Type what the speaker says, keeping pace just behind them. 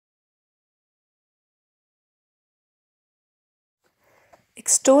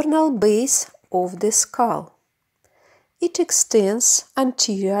External base of the skull. It extends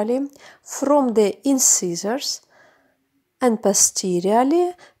anteriorly from the incisors and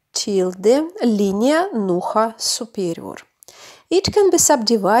posteriorly till the linea nucha superior. It can be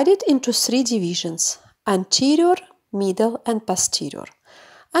subdivided into three divisions: anterior, middle, and posterior.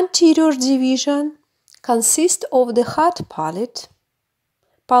 Anterior division consists of the hard palate,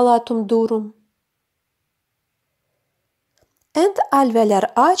 palatum durum, and alveolar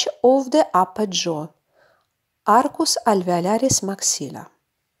arch of the upper jaw, arcus alveolaris maxilla.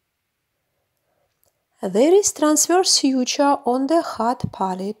 There is transverse suture on the hard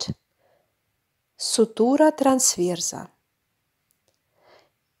palate, sutura transversa.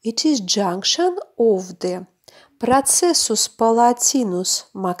 It is junction of the processus palatinus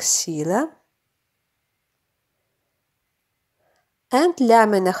maxilla and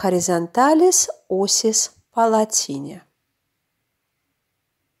lamina horizontalis ossis palatine.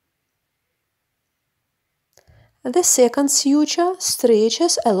 The second suture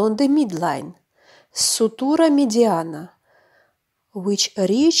stretches along the midline, sutura mediana, which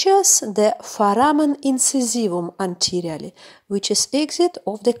reaches the foramen incisivum anteriorly, which is exit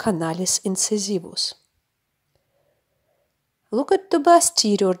of the canalis incisivus. Look at the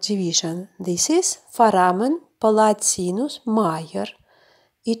posterior division. This is foramen palatinus major.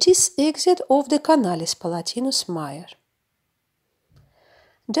 It is exit of the canalis palatinus major.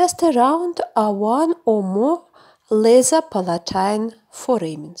 Just around are one or more lesser palatine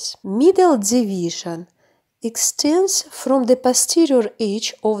foramens. Middle division extends from the posterior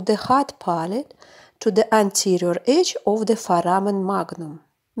edge of the hard palate to the anterior edge of the foramen magnum.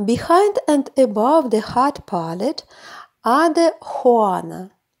 Behind and above the hard palate are the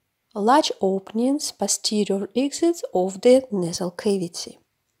choana, large openings, posterior exits of the nasal cavity.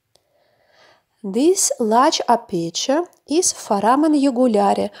 This large aperture is foramen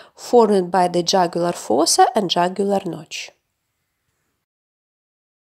jugulare, formed by the jugular fossa and jugular notch.